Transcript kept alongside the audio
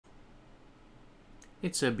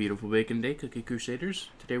It's a beautiful bacon day, Cookie Crusaders.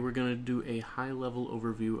 Today we're going to do a high-level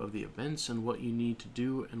overview of the events and what you need to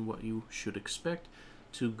do and what you should expect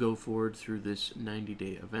to go forward through this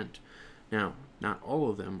 90-day event. Now, not all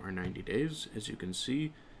of them are 90 days. As you can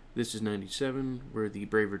see, this is 97, where the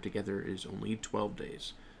Braver Together is only 12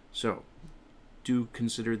 days. So, do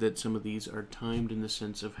consider that some of these are timed in the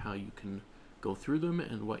sense of how you can go through them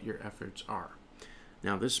and what your efforts are.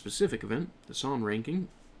 Now, this specific event, the song ranking,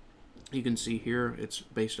 you can see here it's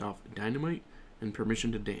based off Dynamite and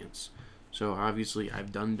Permission to Dance. So obviously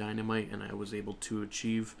I've done Dynamite and I was able to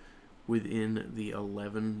achieve within the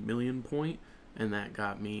 11 million point, and that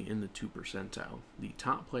got me in the 2 percentile. The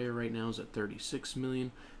top player right now is at 36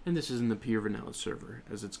 million, and this is in the pure vanilla server,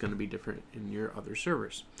 as it's going to be different in your other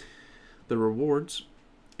servers. The rewards,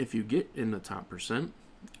 if you get in the top percent,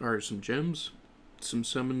 are some gems, some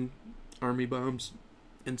summon army bombs,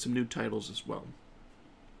 and some new titles as well.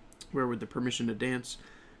 Where with the Permission to Dance,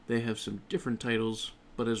 they have some different titles,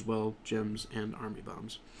 but as well gems and army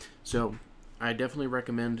bombs. So I definitely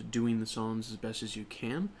recommend doing the songs as best as you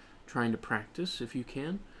can, trying to practice if you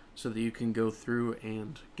can, so that you can go through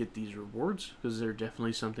and get these rewards, because they're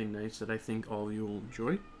definitely something nice that I think all of you will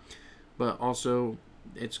enjoy. But also,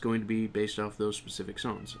 it's going to be based off those specific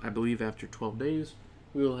songs. I believe after 12 days,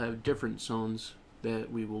 we will have different songs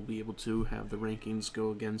that we will be able to have the rankings go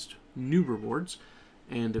against new rewards.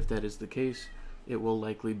 And if that is the case, it will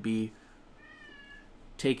likely be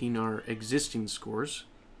taking our existing scores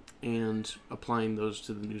and applying those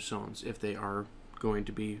to the new songs if they are going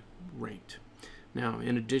to be ranked. Now,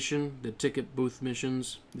 in addition, the ticket booth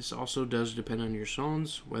missions, this also does depend on your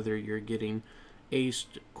songs, whether you're getting A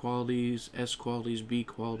qualities, S qualities, B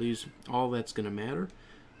qualities, all that's going to matter.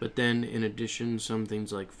 But then, in addition, some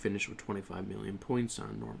things like finish with 25 million points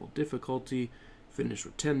on normal difficulty, finish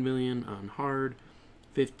with 10 million on hard,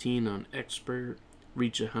 15 on expert,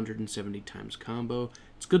 reach 170 times combo.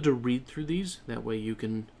 It's good to read through these, that way you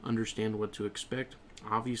can understand what to expect.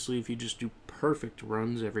 Obviously, if you just do perfect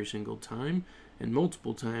runs every single time and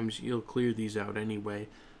multiple times, you'll clear these out anyway,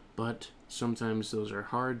 but sometimes those are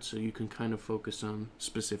hard, so you can kind of focus on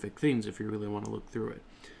specific things if you really want to look through it.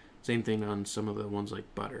 Same thing on some of the ones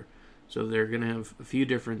like Butter. So they're going to have a few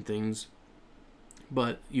different things,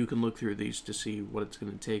 but you can look through these to see what it's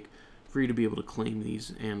going to take for you to be able to claim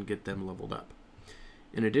these and get them leveled up.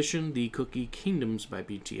 In addition, the Cookie Kingdoms by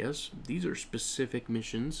BTS, these are specific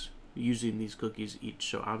missions using these cookies each.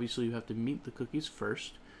 So obviously you have to meet the cookies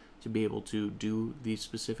first to be able to do these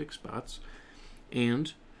specific spots,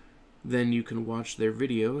 and then you can watch their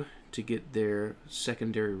video to get their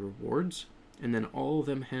secondary rewards, and then all of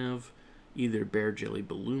them have either Bear Jelly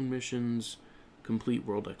Balloon missions, complete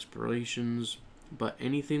world explorations, but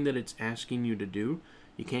anything that it's asking you to do,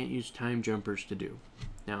 you can't use time jumpers to do.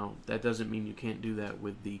 Now, that doesn't mean you can't do that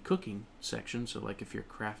with the cooking section. So like if you're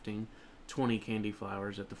crafting 20 candy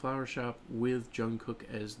flowers at the flower shop with Jungkook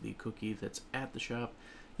as the cookie that's at the shop,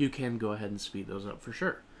 you can go ahead and speed those up for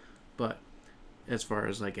sure. But as far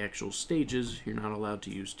as like actual stages, you're not allowed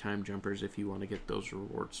to use time jumpers if you want to get those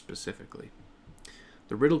rewards specifically.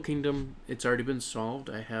 The Riddle Kingdom, it's already been solved.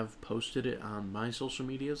 I have posted it on my social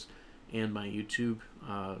medias and my YouTube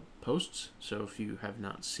posts, so if you have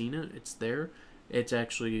not seen it, it's there. It's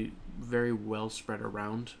actually very well spread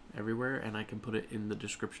around everywhere, and I can put it in the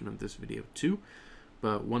description of this video too.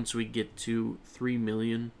 But once we get to 3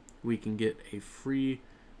 million, we can get a free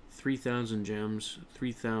 3,000 gems,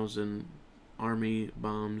 3,000 army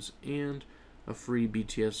bombs, and a free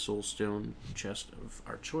BTS Soulstone chest of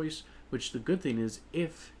our choice, which the good thing is,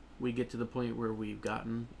 if we get to the point where we've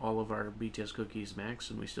gotten all of our BTS cookies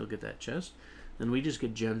max and we still get that chest, then we just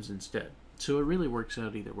get gems instead. So it really works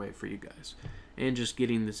out either way for you guys. And just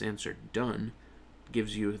getting this answer done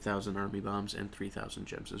gives you 1,000 army bombs and 3,000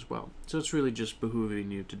 gems as well. So it's really just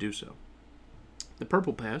behooving you to do so. The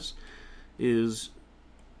Purple Pass is,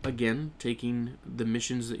 again, taking the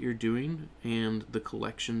missions that you're doing and the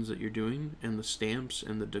collections that you're doing and the stamps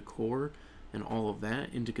and the decor and all of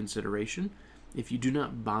that into consideration. If you do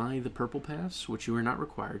not buy the Purple Pass, which you are not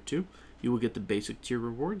required to, you will get the basic tier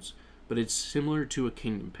rewards, but it's similar to a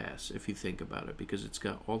Kingdom Pass if you think about it, because it's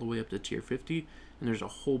got all the way up to tier 50, and there's a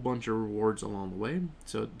whole bunch of rewards along the way,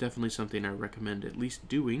 so definitely something I recommend at least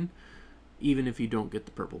doing, even if you don't get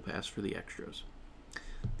the Purple Pass for the extras.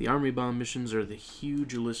 The Army Bomb missions are the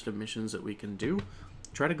huge list of missions that we can do.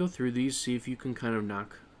 Try to go through these, see if you can kind of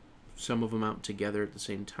knock some of them out together at the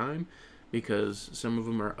same time, because some of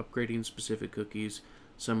them are upgrading specific cookies,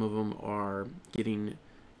 some of them are getting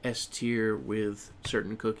S tier with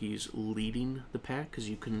certain cookies leading the pack, because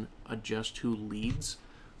you can adjust who leads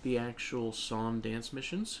the actual song dance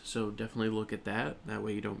missions, so definitely look at that. That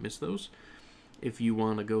way you don't miss those. If you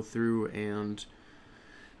want to go through and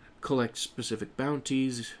collect specific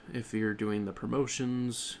bounties, if you're doing the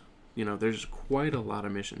promotions, you know, there's quite a lot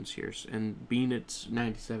of missions here. And being it's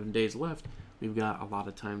 97 days left, we've got a lot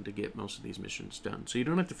of time to get most of these missions done. So you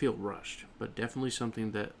don't have to feel rushed, but definitely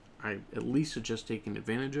something that I at least suggest taking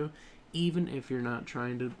advantage of. Even if you're not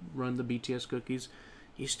trying to run the BTS cookies,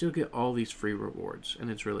 you still get all these free rewards, and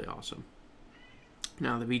it's really awesome.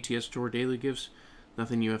 Now, the BTS Store daily gifts,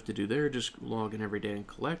 nothing you have to do there, just log in every day and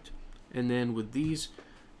collect. And then with these,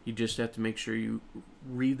 you just have to make sure you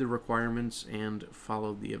read the requirements and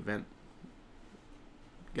follow the event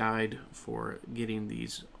guide for getting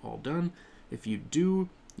these all done. If you do,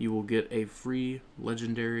 you will get a free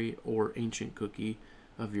legendary or ancient cookie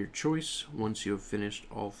of your choice once you have finished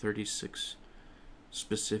all 36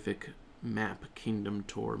 specific map kingdom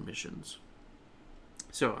tour missions.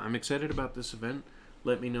 So I'm excited about this event.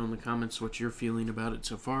 Let me know in the comments what you're feeling about it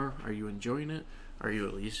so far. Are you enjoying it? Are you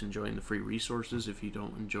at least enjoying the free resources if you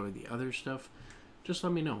don't enjoy the other stuff? Just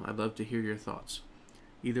let me know. I'd love to hear your thoughts.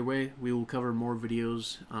 Either way, we will cover more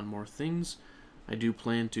videos on more things. I do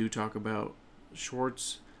plan to talk about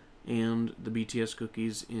shorts and the BTS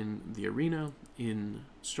cookies in the arena, in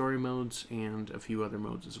story modes, and a few other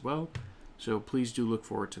modes as well. So please do look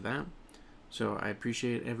forward to that. So I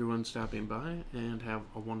appreciate everyone stopping by, and have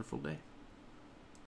a wonderful day.